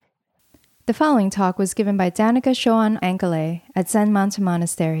The following talk was given by Danica Shoan Ankele at Zen Mountain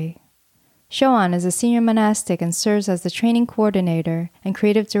Monastery. Shoan is a senior monastic and serves as the training coordinator and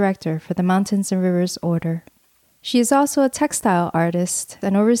creative director for the Mountains and Rivers Order. She is also a textile artist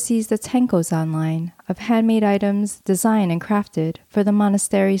and oversees the Tenkos line of handmade items designed and crafted for the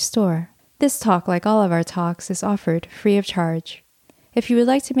monastery store. This talk, like all of our talks, is offered free of charge. If you would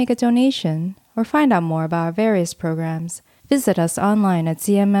like to make a donation or find out more about our various programs, visit us online at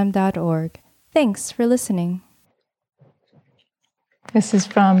zmm.org. Thanks for listening. This is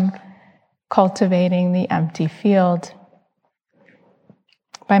from Cultivating the Empty Field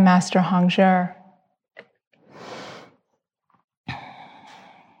by Master Hongzhi.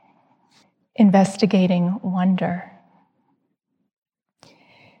 Investigating wonder.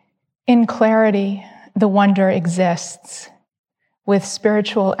 In clarity, the wonder exists, with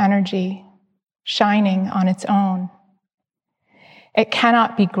spiritual energy shining on its own. It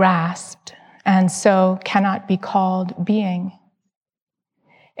cannot be grasped, and so cannot be called being.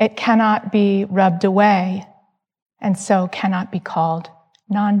 It cannot be rubbed away, and so cannot be called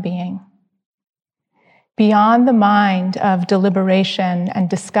non-being. Beyond the mind of deliberation and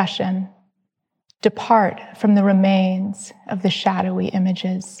discussion, depart from the remains of the shadowy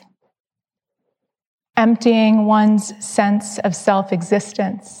images. Emptying one's sense of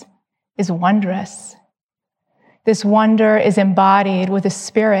self-existence is wondrous. This wonder is embodied with a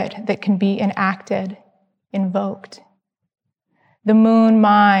spirit that can be enacted, invoked. The moon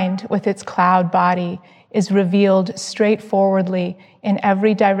mind with its cloud body is revealed straightforwardly in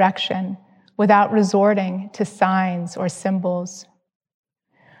every direction without resorting to signs or symbols.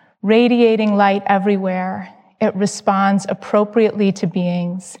 Radiating light everywhere, it responds appropriately to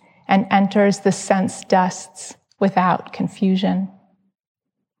beings and enters the sense dusts without confusion.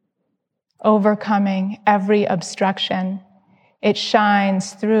 Overcoming every obstruction, it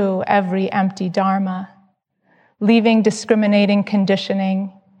shines through every empty dharma. Leaving discriminating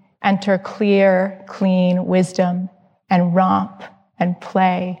conditioning, enter clear, clean wisdom and romp and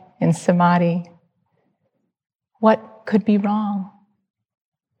play in samadhi. What could be wrong?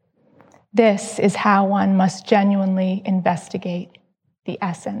 This is how one must genuinely investigate the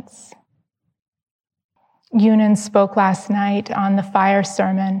essence. Yunan spoke last night on the fire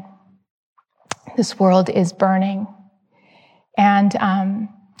sermon. This world is burning. And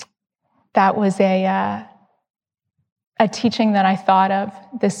that was a teaching that I thought of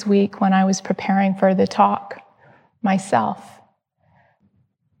this week when I was preparing for the talk myself.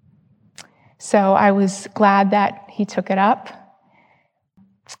 So I was glad that he took it up.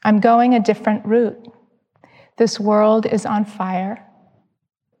 I'm going a different route. This world is on fire.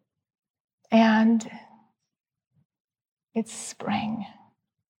 And it's spring.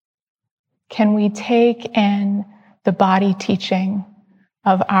 Can we take in the body teaching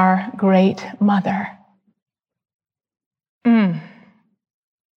of our great mother?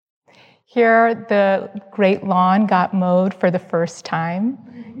 Here, the great lawn got mowed for the first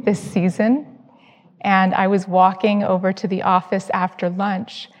time this season. And I was walking over to the office after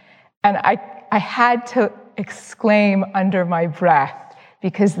lunch, and I had to exclaim under my breath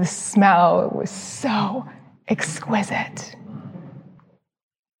because the smell was so exquisite.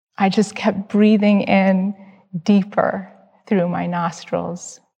 I just kept breathing in deeper through my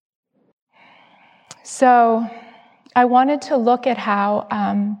nostrils. So I wanted to look at how,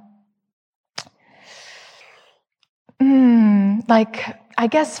 I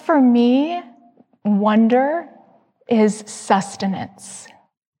guess for me, wonder is sustenance.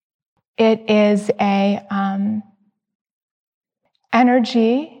 It is a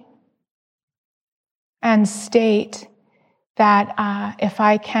energy and state that if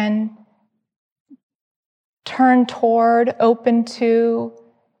I can turn toward, open to,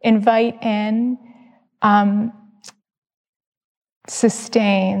 invite in,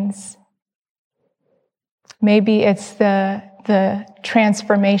 sustains. Maybe it's the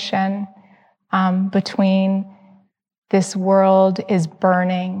transformation between this world is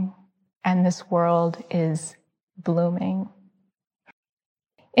burning and this world is blooming.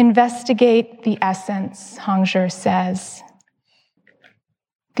 Investigate the essence, Hongzhi says.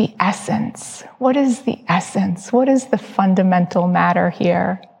 The essence. What is the essence? What is the fundamental matter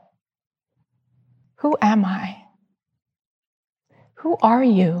here? Who am I? Who are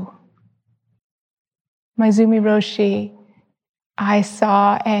you? Maizumi Roshi, I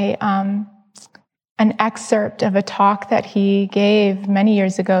saw an excerpt of a talk that he gave many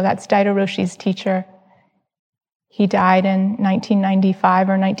years ago. That's Daido Roshi's teacher. He died in 1995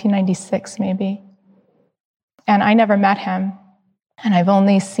 or 1996 maybe. And I never met him. And I've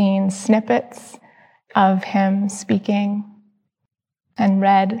only seen snippets of him speaking and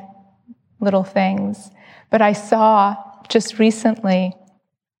read little things. But I saw just recently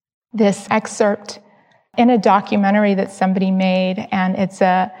this excerpt in a documentary that somebody made, and it's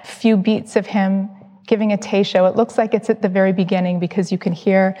a few beats of him giving a teisho. It looks like it's at the very beginning because you can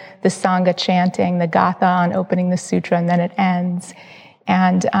hear the Sangha chanting, the Gatha on opening the sutra, and then it ends.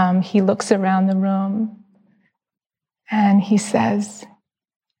 And he looks around the room and he says,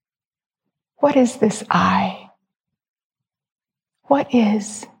 "What is this I? What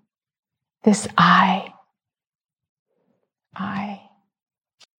is this I? I."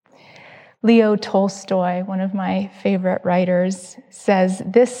 Leo Tolstoy, one of my favorite writers, says,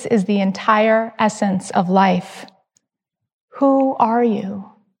 "This is the entire essence of life. Who are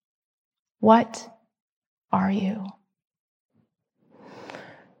you? What are you?"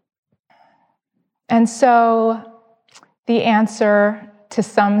 And so the answer to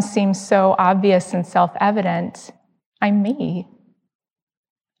some seems so obvious and self-evident. I'm me.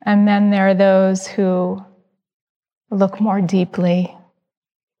 And then there are those who look more deeply,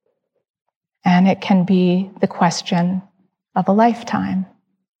 and it can be the question of a lifetime.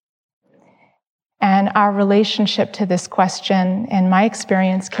 And our relationship to this question, in my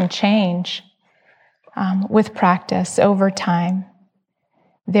experience, can change with practice over time.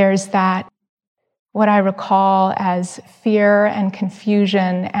 There's that, what I recall as fear and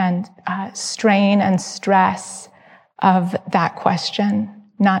confusion and strain and stress of that question,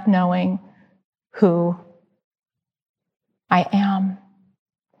 not knowing who I am.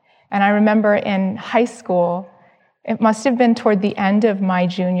 And I remember in high school, it must have been toward the end of my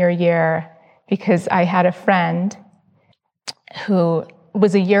junior year, because I had a friend who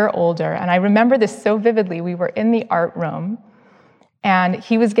was a year older. And I remember this so vividly. We were in the art room, and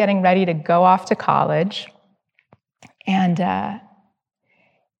he was getting ready to go off to college. And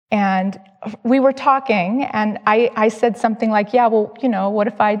we were talking, and I said something like, "Yeah, well, what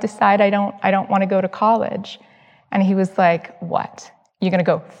if I decide I don't want to go to college?" And he was like, "What? You're going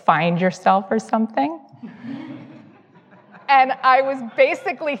to go find yourself or something?" And I was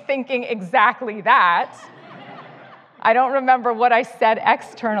basically thinking exactly that. I don't remember what I said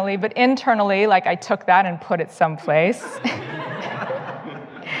externally, but internally, like, I took that and put it someplace.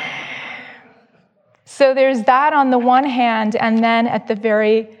 So there's that on the one hand, and then at the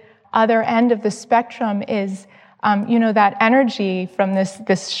very other end of the spectrum is, that energy from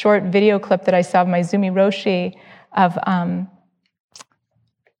this short video clip that I saw of my Zumi Roshi of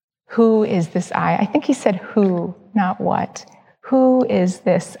who is this I? I think he said who, not what. Who is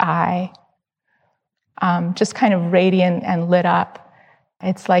this I? Just kind of radiant and lit up.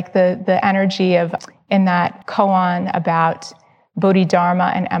 It's like the energy of, in that koan about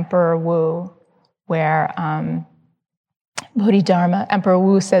Bodhidharma and Emperor Wu, where Emperor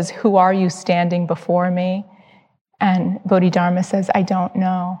Wu says, "Who are you standing before me?" And Bodhidharma says, "I don't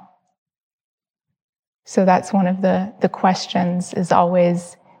know." So that's one of the questions, is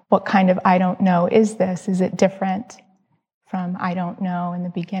always, what kind of I don't know is this? Is it different from I don't know in the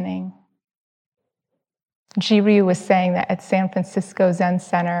beginning? Jiryu was saying that at San Francisco Zen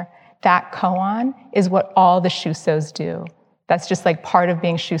Center, that koan is what all the shusos do. That's just like part of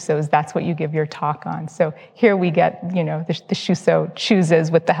being shusos. That's what you give your talk on. So here we get, the shuso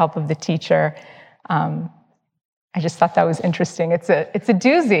chooses with the help of the teacher. I just thought that was interesting. It's a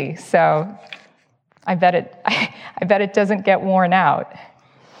doozy. So I bet it doesn't get worn out.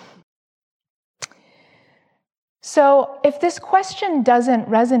 So if this question doesn't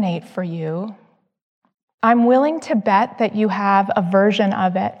resonate for you, I'm willing to bet that you have a version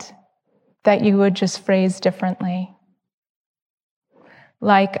of it that you would just phrase differently.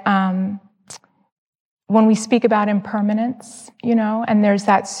 Like when we speak about impermanence, and there's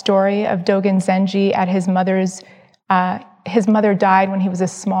that story of Dogen Zenji at his mother died when he was a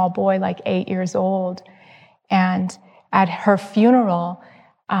small boy, like 8 years old. And at her funeral,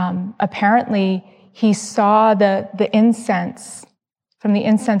 apparently he saw the incense from the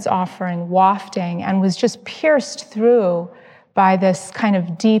incense offering wafting, and was just pierced through by this kind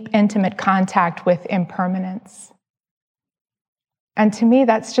of deep, intimate contact with impermanence. And to me,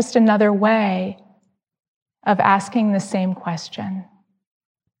 that's just another way of asking the same question.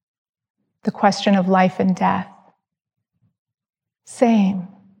 The question of life and death. Same.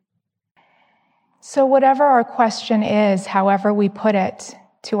 So whatever our question is, however we put it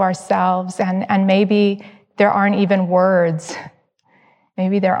to ourselves, and maybe there aren't even words.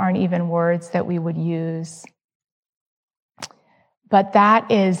 Maybe there aren't even words that we would use. But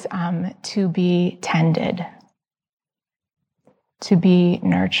that is to be tended, to be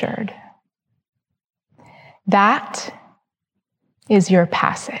nurtured. That is your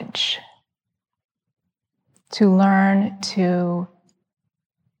passage. To learn to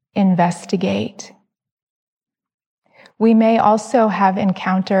investigate. We may also have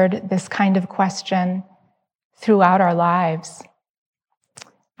encountered this kind of question throughout our lives.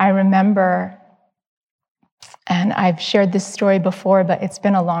 I remember, and I've shared this story before, but it's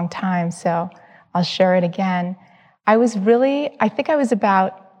been a long time, so I'll share it again. I think I was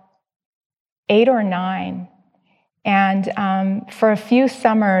about 8 or 9, and for a few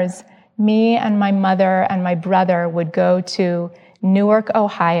summers, me and my mother and my brother would go to Newark,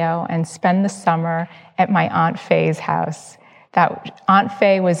 Ohio, and spend the summer at my Aunt Faye's house. That Aunt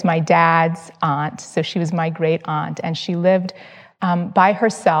Faye was my dad's aunt, so she was my great aunt, and she lived by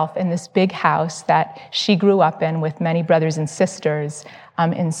herself in this big house that she grew up in with many brothers and sisters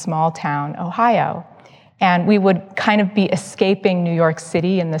in small town Ohio. And we would kind of be escaping New York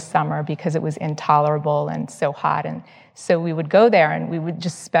City in the summer because it was intolerable and so hot. And so we would go there and we would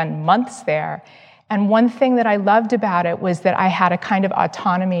just spend months there. And one thing that I loved about it was that I had a kind of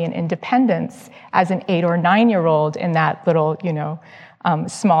autonomy and independence as an 8 or 9-year-old in that little,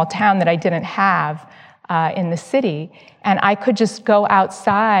 small town that I didn't have in the city. And I could just go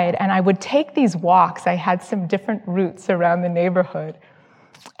outside and I would take these walks. I had some different routes around the neighborhood.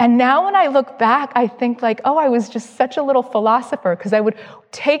 And now when I look back, I think I was just such a little philosopher, because I would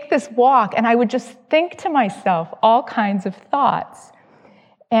take this walk and I would just think to myself all kinds of thoughts.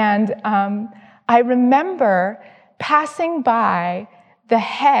 And I remember passing by the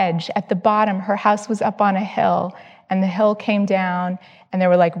hedge at the bottom. Her house was up on a hill, and the hill came down, and there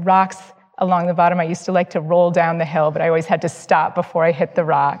were rocks along the bottom. I used to like to roll down the hill, but I always had to stop before I hit the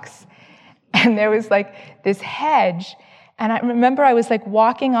rocks. And there was this hedge, and I remember I was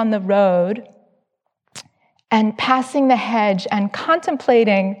walking on the road and passing the hedge and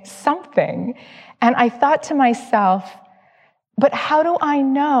contemplating something. And I thought to myself, but how do I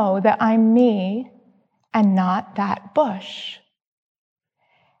know that I'm me and not that bush?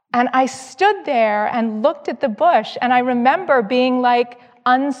 And I stood there and looked at the bush, and I remember being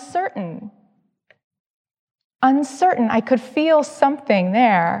uncertain. I could feel something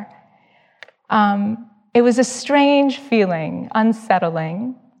there. It was a strange feeling,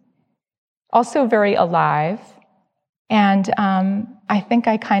 unsettling, also very alive. And I think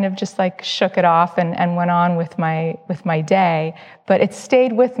I kind of just shook it off and went on with my day. But it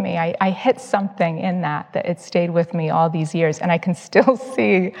stayed with me. I hit something in that it stayed with me all these years. And I can still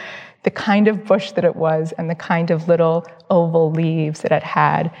see the kind of bush that it was and the kind of little oval leaves that it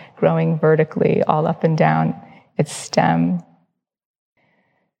had growing vertically all up and down its stem.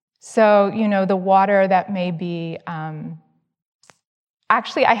 So, the water that may be...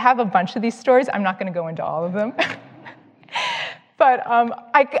 Actually, I have a bunch of these stories. I'm not going to go into all of them. But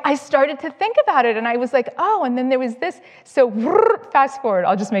I started to think about it, and I was and then there was this. So fast forward,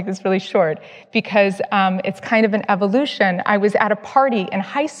 I'll just make this really short, because it's kind of an evolution. I was at a party in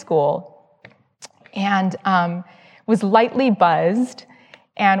high school, and was lightly buzzed,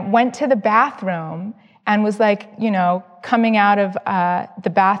 and went to the bathroom, and was coming out of the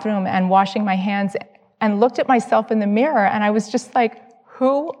bathroom and washing my hands, and looked at myself in the mirror, and I was just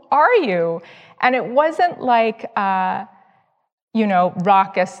who are you? And it wasn't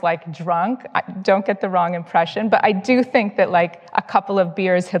raucous, drunk. Don't get the wrong impression. But I do think that a couple of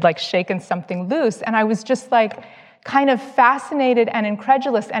beers had shaken something loose. And I was just kind of fascinated and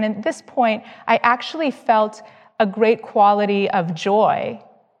incredulous. And at this point, I actually felt a great quality of joy,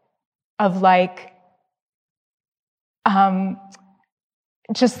 of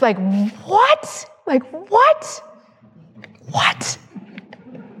just what? What?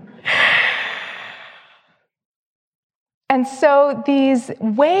 And so these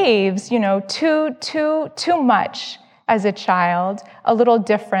waves, too much as a child, a little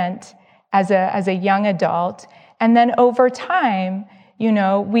different as a young adult, and then over time,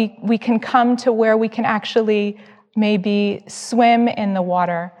 we can come to where we can actually maybe swim in the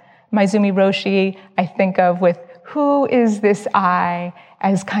water. Maizumi Roshi, I think of with who is this I,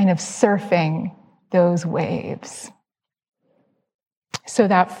 as kind of surfing those waves. So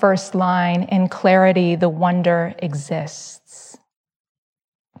that first line, in clarity, the wonder exists,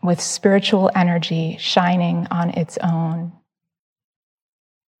 with spiritual energy shining on its own.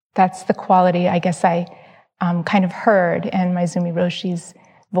 That's the quality I guess I kind of heard in Maizumi Roshi's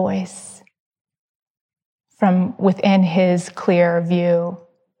voice from within his clear view.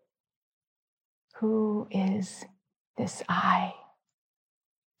 Who is this I?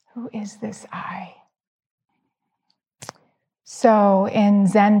 Who is this I? So in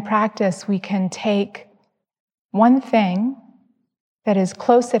Zen practice, we can take one thing that is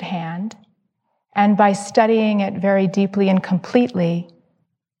close at hand, and by studying it very deeply and completely,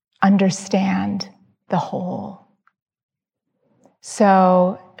 understand the whole.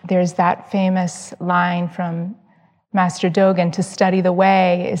 So there's that famous line from Master Dogen, to study the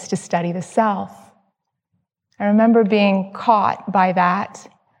way is to study the self. I remember being caught by that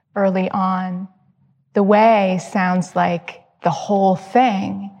early on. The way sounds like the whole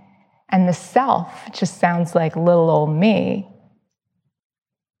thing, and the self just sounds like little old me.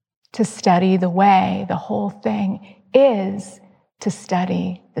 To study the way, the whole thing, is to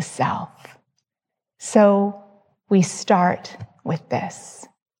study the self. So we start with this.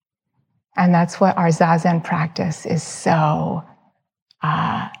 And that's what our Zazen practice is so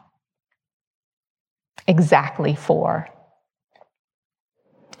exactly for.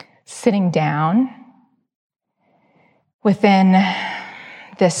 Sitting down within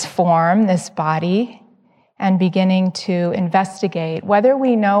this form, this body, and beginning to investigate whether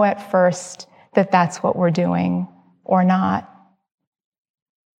we know at first that that's what we're doing or not.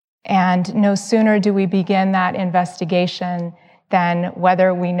 And no sooner do we begin that investigation than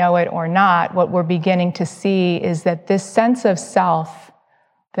whether we know it or not, what we're beginning to see is that this sense of self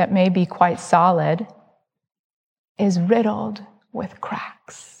that may be quite solid is riddled with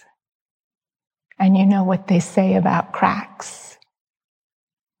cracks. And you know what they say about cracks.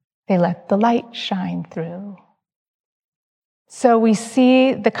 They let the light shine through. So we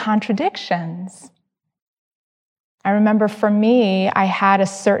see the contradictions. I remember for me, I had a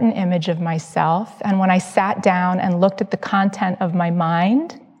certain image of myself, and when I sat down and looked at the content of my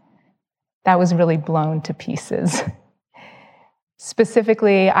mind, that was really blown to pieces.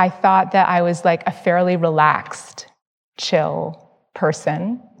 Specifically, I thought that I was like a fairly relaxed, chill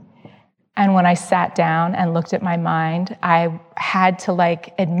person. And when I sat down and looked at my mind, I had to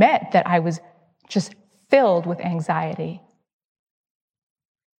admit that I was just filled with anxiety.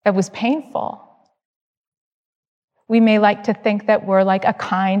 It was painful. We may like to think that we're like a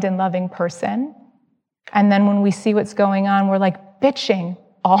kind and loving person. And then when we see what's going on, we're like bitching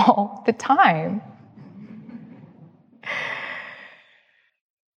all the time.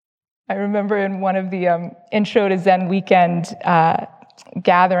 I remember in one of the intro to Zen weekend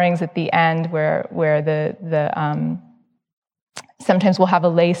gatherings at the end where the sometimes we'll have a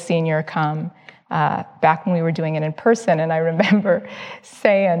lay senior come back when we were doing it in person. And I remember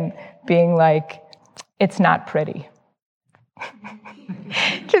being like, it's not pretty.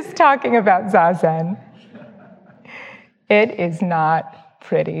 Just talking about Zazen. It is not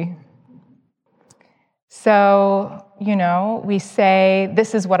pretty. So, we say,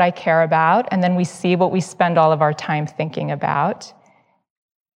 this is what I care about, and then we see what we spend all of our time thinking about.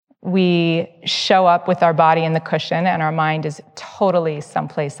 We show up with our body in the cushion, and our mind is totally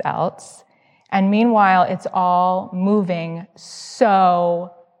someplace else. And meanwhile, it's all moving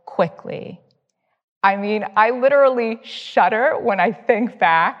so quickly. I mean, I literally shudder when I think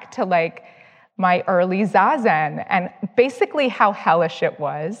back to my early Zazen and basically how hellish it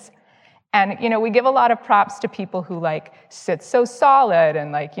was. And, we give a lot of props to people who sit so solid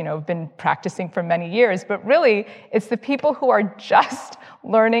and have been practicing for many years, but really it's the people who are just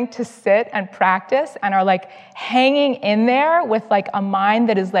learning to sit and practice and are hanging in there with a mind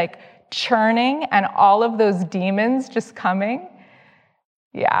that is churning and all of those demons just coming.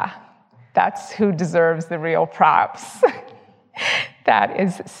 Yeah. That's who deserves the real props. That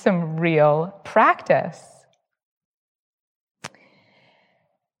is some real practice.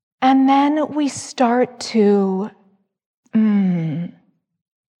 And then we start to,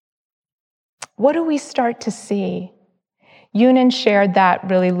 what do we start to see? Yunin shared that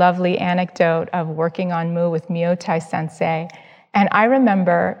really lovely anecdote of working on Mu with Myotai Sensei. And I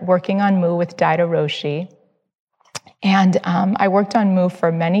remember working on Mu with Daido Roshi. And I worked on Mu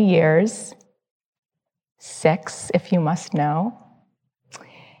for many years, 6, if you must know.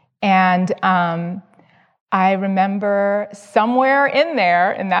 And I remember somewhere in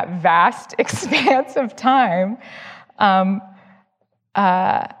there, in that vast expanse of time,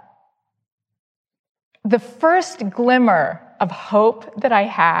 the first glimmer of hope that I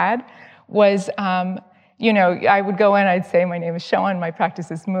had was, I would go in, I'd say, my name is Shoan, my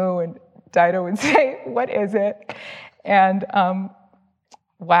practice is Mu, and Daido would say, what is it? And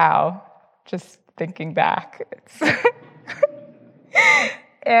wow, just thinking back.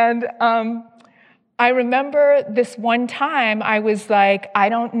 And I remember this one time I was like, I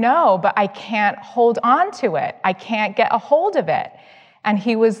don't know, but I can't hold on to it. I can't get a hold of it. And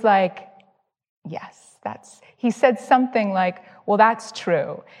he was like, yes, he said something like, well, that's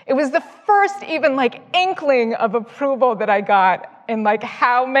true. It was the first even inkling of approval that I got in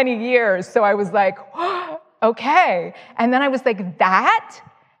how many years. So I was like, oh, okay. And then I was like, that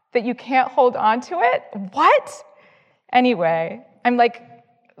you can't hold on to it? What? Anyway, I'm like,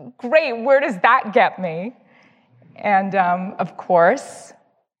 great, where does that get me? And of course,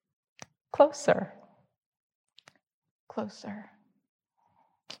 closer. Closer.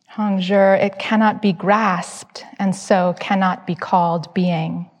 Hongzhi, it cannot be grasped and so cannot be called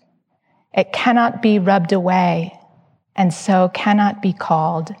being. It cannot be rubbed away and so cannot be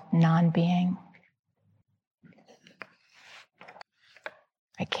called non-being.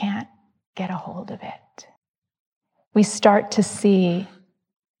 I can't get a hold of it. We start to see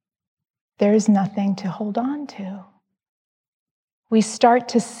there is nothing to hold on to. We start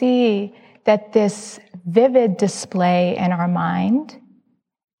to see that this vivid display in our mind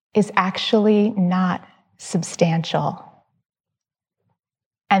is actually not substantial.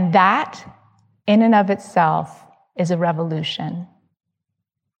 And that, in and of itself, is a revolution.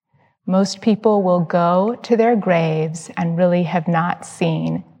 Most people will go to their graves and really have not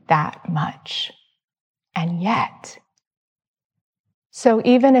seen that much. And yet, so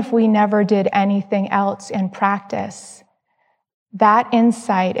even if we never did anything else in practice, that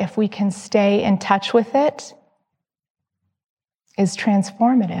insight, if we can stay in touch with it, is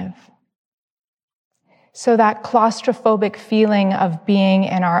transformative. So that claustrophobic feeling of being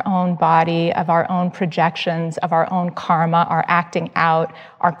in our own body, of our own projections, of our own karma, our acting out,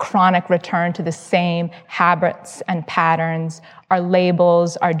 our chronic return to the same habits and patterns, our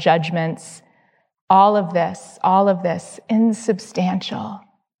labels, our judgments, all of this, insubstantial.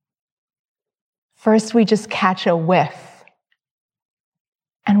 First, we just catch a whiff,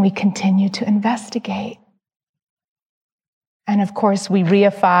 and we continue to investigate. And of course, we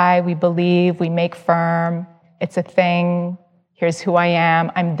reify, we believe, we make firm. It's a thing. Here's who I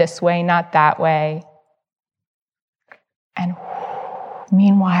am. I'm this way, not that way. And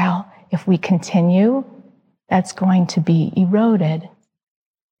meanwhile, if we continue, that's going to be eroded.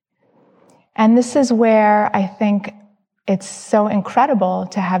 And this is where I think it's so incredible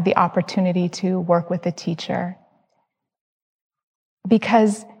to have the opportunity to work with a teacher.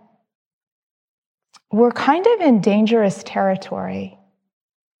 Because we're kind of in dangerous territory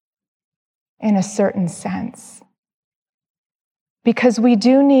in a certain sense. Because we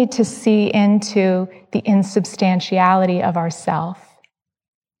do need to see into the insubstantiality of ourself.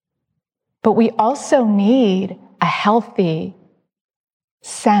 But we also need a healthy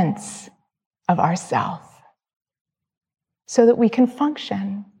sense of ourself so that we can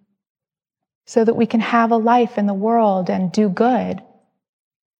function, so that we can have a life in the world and do good.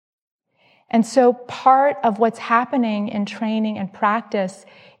 And so part of what's happening in training and practice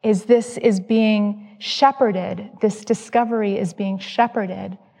is this is being shepherded. This discovery is being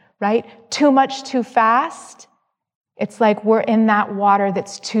shepherded, right? Too much, too fast. It's like we're in that water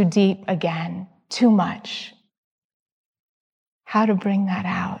that's too deep again, too much. How to bring that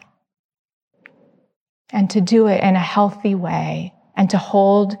out. And to do it in a healthy way and to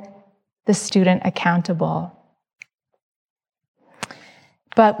hold the student accountable.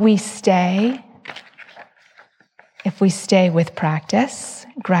 But we stay, if we stay with practice,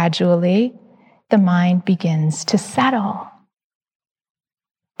 gradually the mind begins to settle.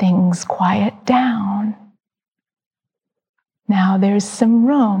 Things quiet down. Now there's some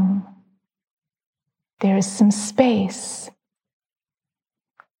room. There's some space.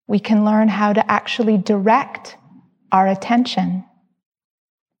 We can learn how to actually direct our attention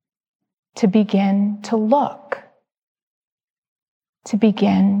to begin to look. To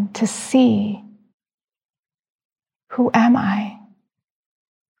begin to see, who am I?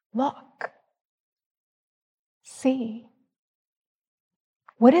 Look, see.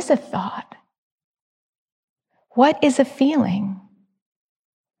 What is a thought? What is a feeling?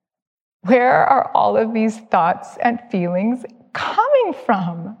 Where are all of these thoughts and feelings coming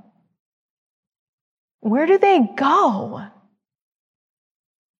from? Where do they go?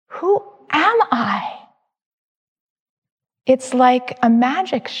 Who am I? It's like a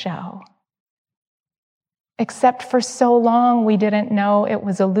magic show, except for so long we didn't know it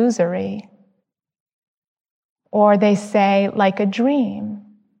was illusory. Or they say, like a dream.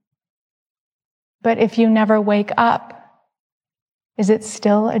 But if you never wake up, is it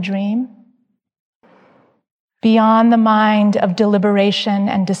still a dream? Beyond the mind of deliberation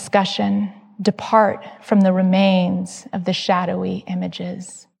and discussion, depart from the remains of the shadowy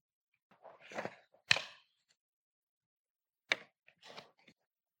images.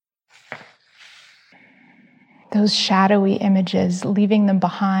 Those shadowy images, leaving them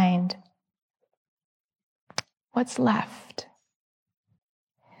behind. What's left?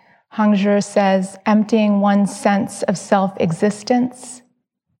 Hongzhi says, emptying one's sense of self-existence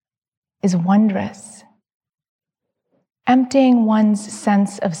is wondrous. Emptying one's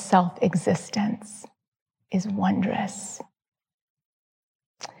sense of self-existence is wondrous.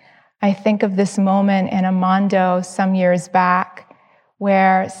 I think of this moment in a mondo some years back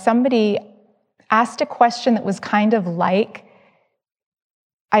where somebody asked a question that was kind of like,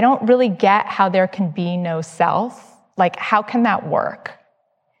 I don't really get how there can be no self. Like, how can that work?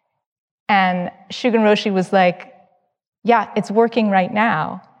 And Shugen Roshi was like, yeah, it's working right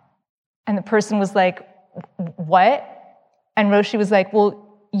now. And the person was like, what? And Roshi was like,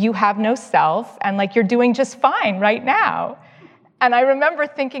 well, you have no self, and like you're doing just fine right now. And I remember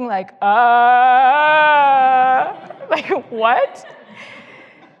thinking like what?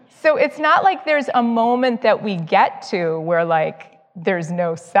 So it's not like there's a moment that we get to where like there's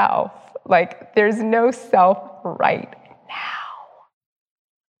no self. Like there's no self right now.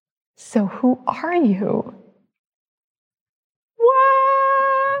 So who are you?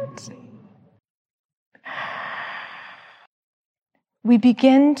 What? We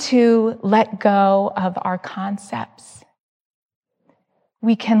begin to let go of our concepts.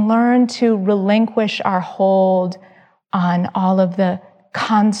 We can learn to relinquish our hold on all of the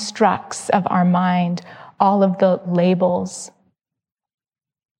constructs of our mind, all of the labels.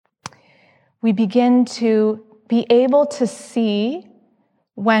 We begin to be able to see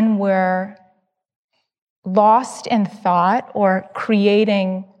when we're lost in thought or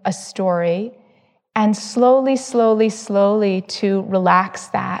creating a story, and slowly, slowly, slowly to relax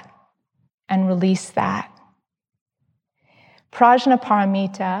that and release that.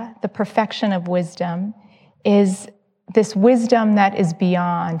 Prajnaparamita, the perfection of wisdom, is this wisdom that is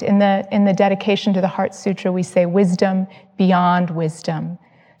beyond. In the dedication to the Heart Sutra, we say wisdom beyond wisdom.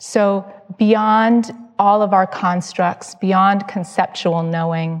 So beyond all of our constructs, beyond conceptual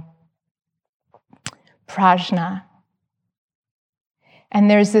knowing, prajna. And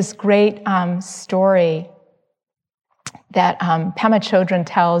there's this great story that Pema Chodron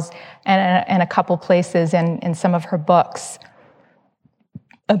tells in a couple places in some of her books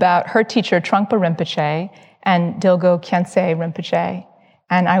about her teacher, Trungpa Rinpoche, and Dilgo Khyentse Rinpoche.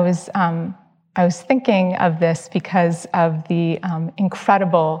 And I was thinking of this because of the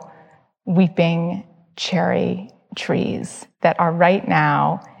incredible weeping cherry trees that are right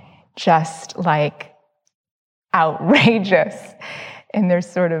now just like outrageous in their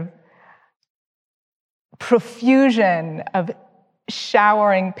sort of profusion of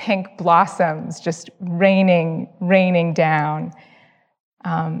showering pink blossoms just raining down.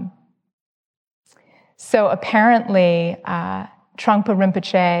 So apparently, Trungpa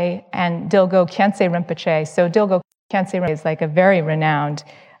Rinpoche and Dilgo Khyentse Rinpoche, so Dilgo Khyentse Rinpoche is like a very renowned,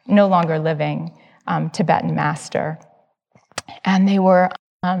 no longer living Tibetan master. And they were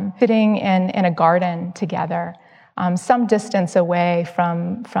sitting in a garden together, some distance away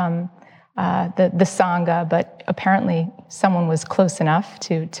from the Sangha, but apparently someone was close enough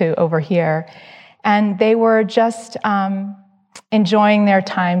to overhear. And they were just enjoying their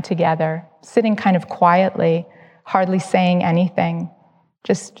time together, sitting kind of quietly, hardly saying anything,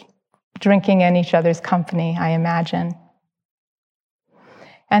 just drinking in each other's company, I imagine.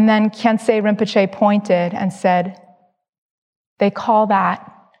 And then Khyentse Rinpoche pointed and said, "They call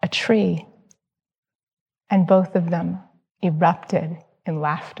that a tree." And both of them erupted in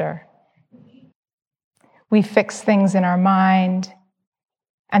laughter. We fix things in our mind,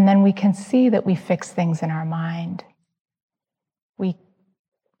 and then we can see that we fix things in our mind. We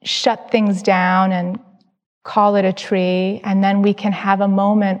shut things down and call it a tree, and then we can have a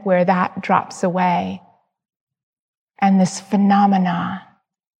moment where that drops away. And this phenomena,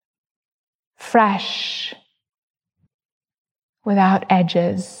 fresh, without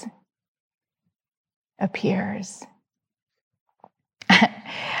edges, appears.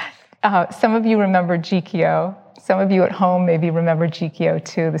 Some of you remember Jikyo. Some of you at home maybe remember Jikyo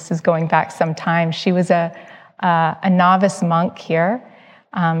too. This is going back some time. She was a novice monk here.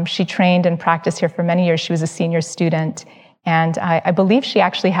 She trained and practiced here for many years. She was a senior student. And I believe she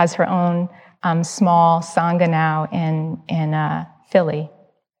actually has her own small Sangha now in Philly.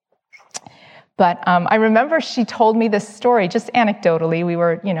 But I remember she told me this story, just anecdotally. We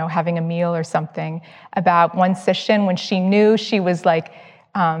were, having a meal or something, about one session when she knew she was like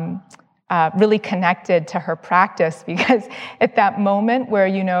really connected to her practice, because at that moment where,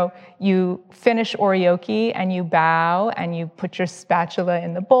 you finish oryoki and you bow and you put your spatula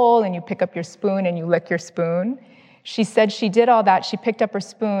in the bowl and you pick up your spoon and you lick your spoon, she said she did all that, she picked up her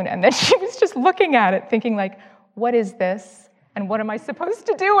spoon, and then she was just looking at it thinking like, what is this? And what am I supposed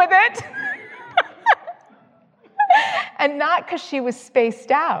to do with it? And not because she was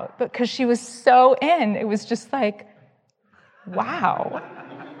spaced out, but because she was so in. It was just like, wow.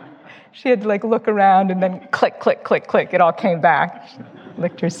 She had to like look around and then click, click, click, click. It all came back. She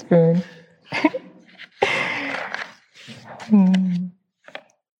licked her spoon.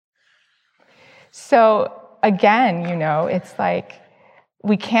 So again, it's like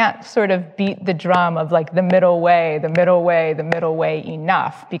we can't sort of beat the drum of like the middle way, the middle way, the middle way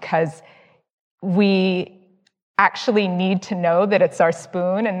enough, because we actually need to know that it's our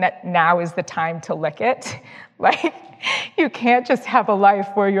spoon and that now is the time to lick it. Like, you can't just have a life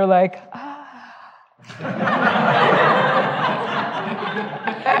where you're like,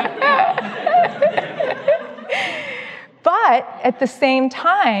 But at the same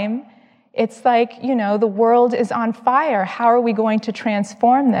time, it's like, the world is on fire. How are we going to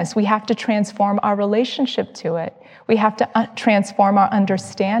transform this? We have to transform our relationship to it. We have to transform our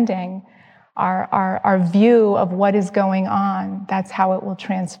understanding, our view of what is going on. That's how it will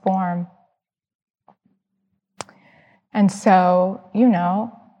transform. And so,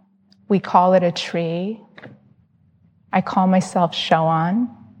 we call it a tree. I call myself Shoan,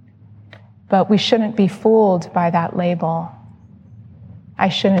 but we shouldn't be fooled by that label. I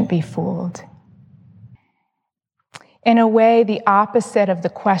shouldn't be fooled. In a way, the opposite of the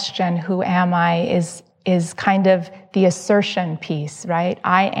question, who am I, is kind of the assertion piece, right?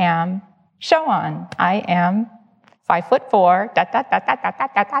 I am Shoan. I am 5'4", da da da da da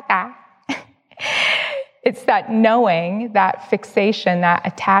da da da. It's that knowing, that fixation, that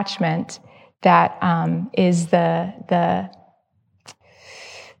attachment that is the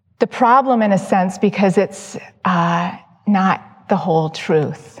problem in a sense, because it's not the whole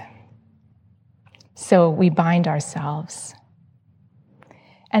truth. So we bind ourselves.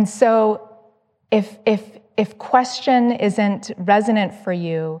 And so if question isn't resonant for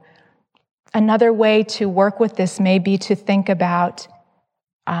you, another way to work with this may be to think about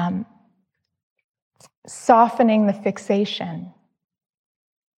softening the fixation,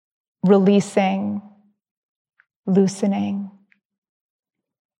 releasing, loosening,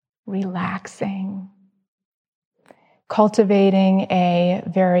 relaxing, cultivating a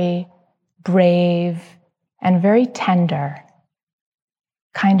very brave and very tender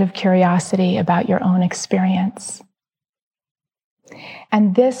kind of curiosity about your own experience.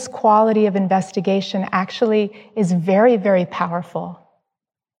 And this quality of investigation actually is very, very powerful.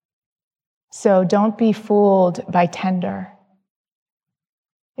 So don't be fooled by tender.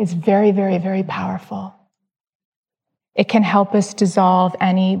 It's very, very, very powerful. It can help us dissolve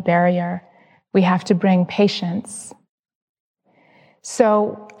any barrier. We have to bring patience.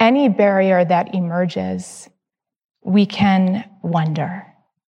 So any barrier that emerges, we can wonder,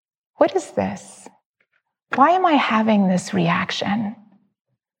 what is this? Why am I having this reaction?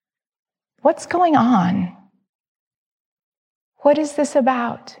 What's going on? What is this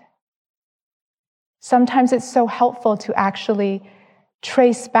about? Sometimes it's so helpful to actually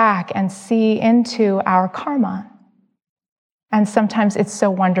trace back and see into our karma. And sometimes it's so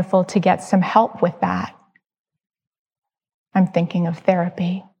wonderful to get some help with that. I'm thinking of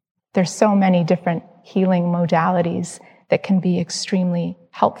therapy. There's so many different healing modalities that can be extremely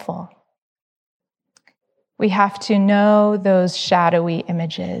helpful. We have to know those shadowy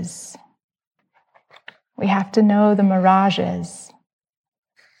images. We have to know the mirages.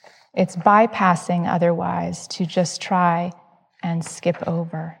 It's bypassing otherwise to just try and skip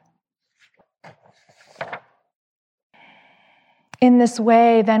over. In this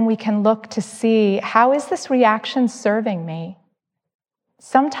way, then we can look to see, how is this reaction serving me?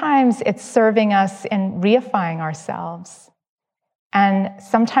 Sometimes it's serving us in reifying ourselves. And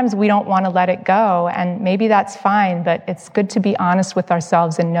sometimes we don't want to let it go, and maybe that's fine, but it's good to be honest with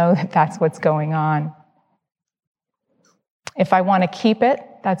ourselves and know that that's what's going on. If I want to keep it,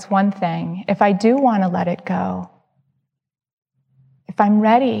 that's one thing. If I do want to let it go, if I'm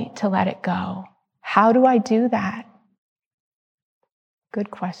ready to let it go, how do I do that?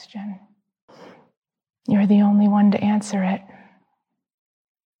 Good question. You're the only one to answer it.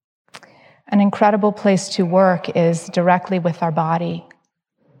 An incredible place to work is directly with our body.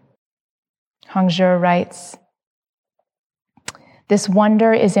 Hongzhi writes, this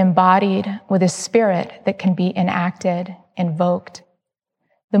wonder is embodied with a spirit that can be enacted, invoked.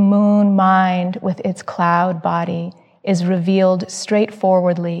 The moon mind with its cloud body is revealed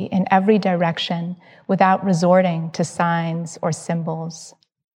straightforwardly in every direction without resorting to signs or symbols.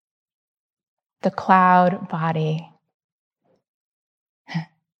 The cloud body.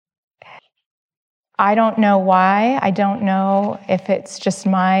 I don't know why. I don't know if it's just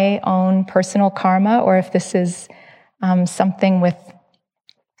my own personal karma or if this is something with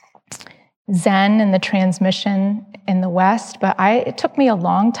Zen and the transmission in the West, but it took me a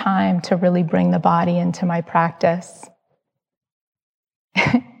long time to really bring the body into my practice.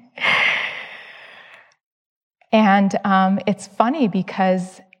 And it's funny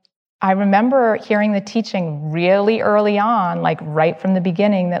because I remember hearing the teaching really early on, like right from the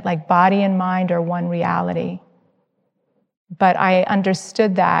beginning, that like body and mind are one reality. But I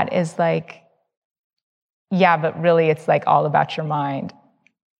understood that as like, yeah, but really it's like all about your mind.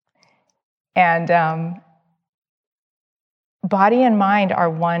 And body and mind are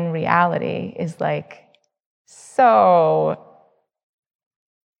one reality is like so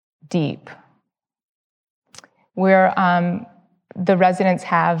deep. The residents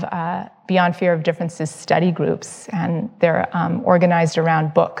have Beyond Fear of Differences study groups, and they're organized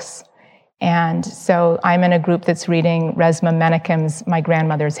around books. And so I'm in a group that's reading Resmaa Menakem's My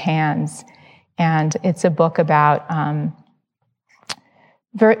Grandmother's Hands. And it's a book about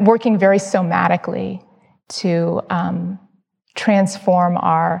working very somatically to transform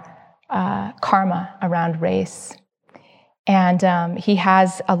our karma around race. And he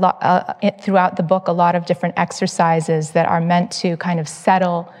has a lot throughout the book a lot of different exercises that are meant to kind of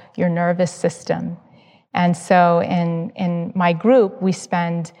settle your nervous system. And so in my group, we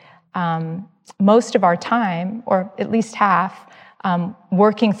spend most of our time, or at least half,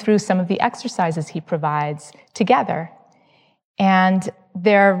 working through some of the exercises he provides together. And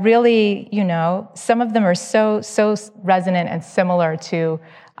they're really, some of them are so resonant and similar to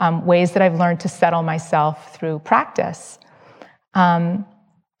ways that I've learned to settle myself through practice.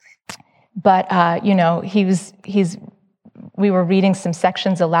 We were reading some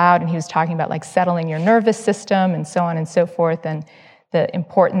sections aloud, and he was talking about like settling your nervous system and so on and so forth, and the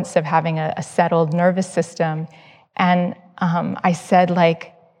importance of having a settled nervous system. And I said,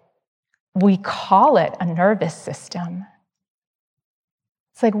 like, we call it a nervous system.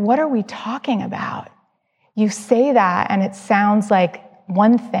 It's like, what are we talking about? You say that and it sounds like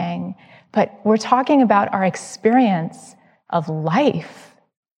one thing, but we're talking about our experience of life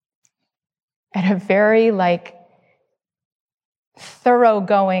at a very like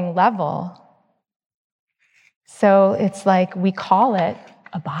thoroughgoing level. So it's like we call it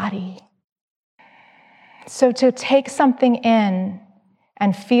a body. So to take something in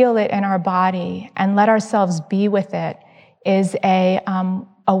and feel it in our body and let ourselves be with it is a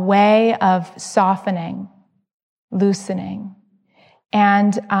way of softening, loosening.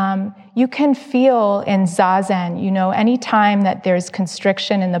 And you can feel in Zazen, anytime that there's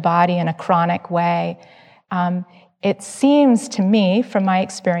constriction in the body in a chronic way, it seems to me, from my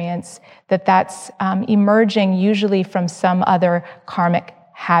experience, that that's emerging usually from some other karmic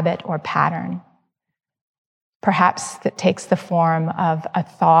habit or pattern. Perhaps that takes the form of a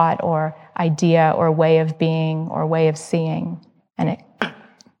thought or idea or way of being or way of seeing, and it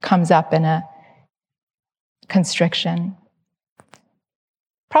comes up in a constriction.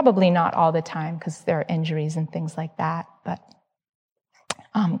 Probably not all the time, because there are injuries and things like that, but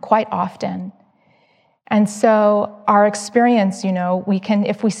quite often. And so our experience, we can,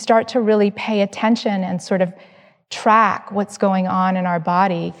 if we start to really pay attention and sort of track what's going on in our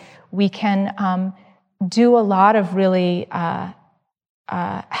body, we can do a lot of really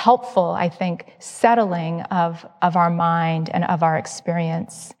helpful, I think, settling of our mind and of our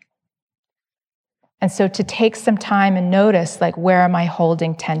experience. And so to take some time and notice, like, where am I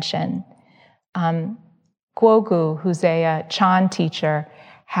holding tension? Guogu, who's a Chan teacher,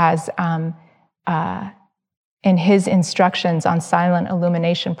 has, in his instructions on silent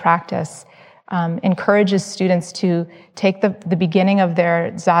illumination practice, encourages students to take the beginning of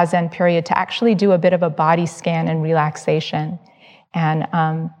their Zazen period to actually do a bit of a body scan and relaxation. And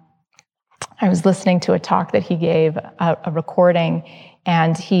I was listening to a talk that he gave, a recording,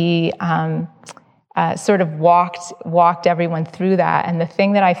 and he sort of walked everyone through that. And the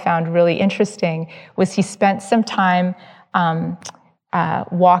thing that I found really interesting was he spent some time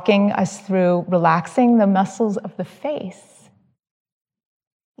walking us through relaxing the muscles of the face.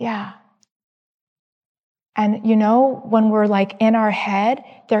 Yeah. And when we're like in our head,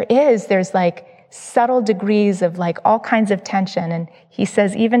 there's like subtle degrees of like all kinds of tension. And he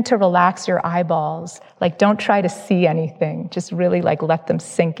says even to relax your eyeballs, like don't try to see anything, just really like let them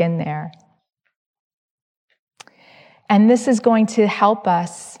sink in there. And this is going to help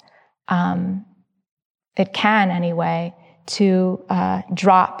us, it can anyway, to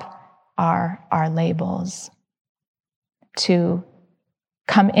drop our labels, to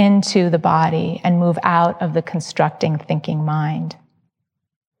come into the body and move out of the constructing thinking mind.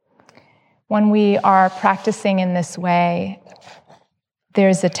 When we are practicing in this way,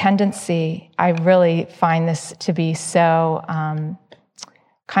 there's a tendency, I really find this to be so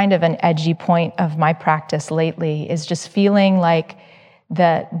kind of an edgy point of my practice lately, is just feeling like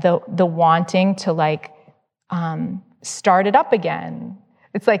the wanting to like start it up again.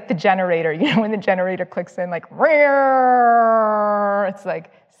 It's like the generator, when the generator clicks in, like, it's like,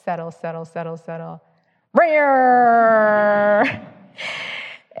 settle, settle, settle, settle.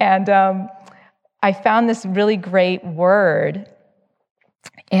 And I found this really great word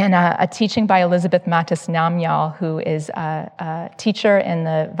in a teaching by Elizabeth Matis Namgyal, who is a teacher in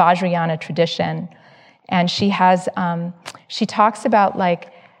the Vajrayana tradition. And she talks about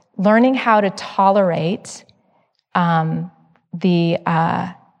like learning how to tolerate the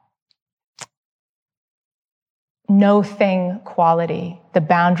no thing quality, the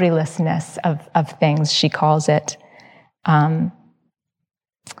boundarylessness of things, she calls it.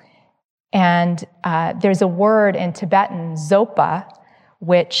 And there's a word in Tibetan, zopa,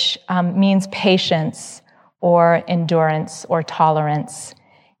 which means patience or endurance or tolerance.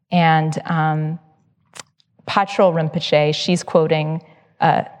 And Patrul Rinpoche, she's quoting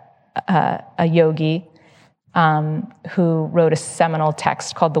a yogi who wrote a seminal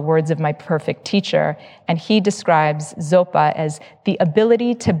text called The Words of My Perfect Teacher, and he describes zopa as the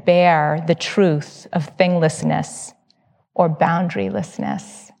ability to bear the truth of thinglessness or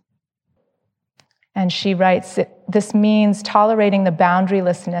boundarylessness. And she writes, this means tolerating the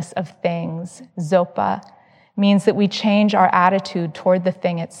boundarylessness of things. Zopa means that we change our attitude toward the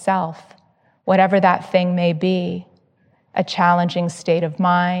thing itself, whatever that thing may be, a challenging state of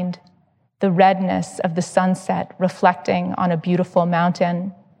mind, the redness of the sunset reflecting on a beautiful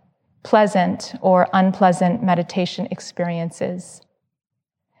mountain, pleasant or unpleasant meditation experiences.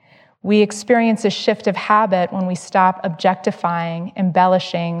 We experience a shift of habit when we stop objectifying,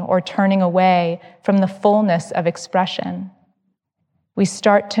 embellishing, or turning away from the fullness of expression. We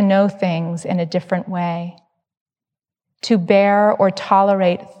start to know things in a different way. To bear or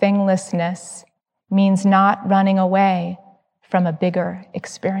tolerate thinglessness means not running away from a bigger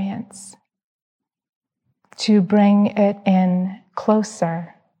experience. To bring it in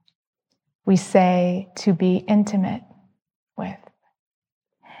closer, we say to be intimate with.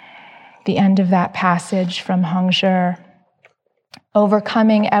 The end of that passage from Hongzhi,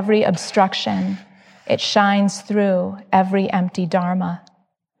 overcoming every obstruction, it shines through every empty dharma.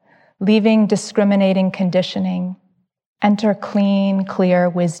 Leaving discriminating conditioning, enter clean, clear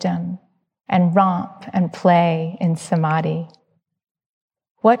wisdom, and romp and play in samadhi.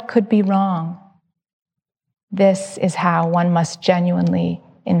 What could be wrong? This is how one must genuinely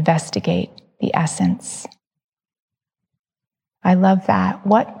investigate the essence. I love that.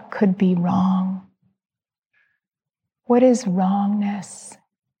 What could be wrong? What is wrongness?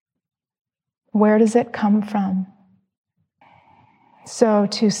 Where does it come from? So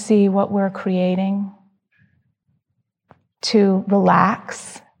to see what we're creating, to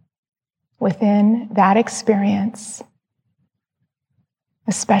relax within that experience,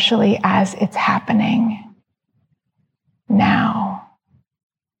 especially as it's happening now.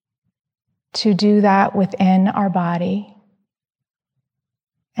 To do that within our body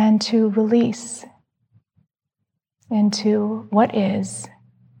and to release into what is.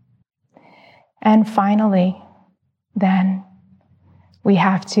 And finally, then, we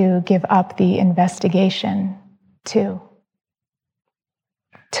have to give up the investigation too.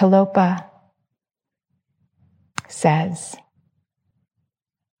 Tilopa says,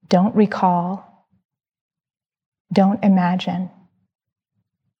 don't recall, don't imagine,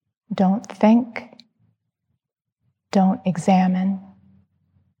 don't think, don't examine,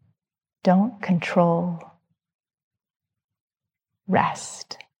 don't control,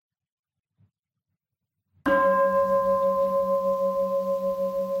 rest.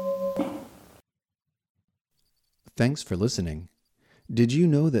 Thanks for listening. Did you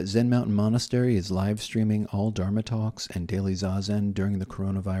know that Zen Mountain Monastery is live streaming all Dharma talks and daily Zazen during the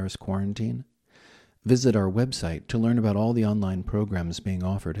coronavirus quarantine? Visit our website to learn about all the online programs being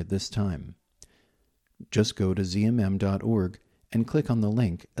offered at this time. Just go to zmm.org and click on the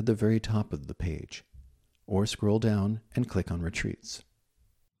link at the very top of the page, or scroll down and click on Retreats.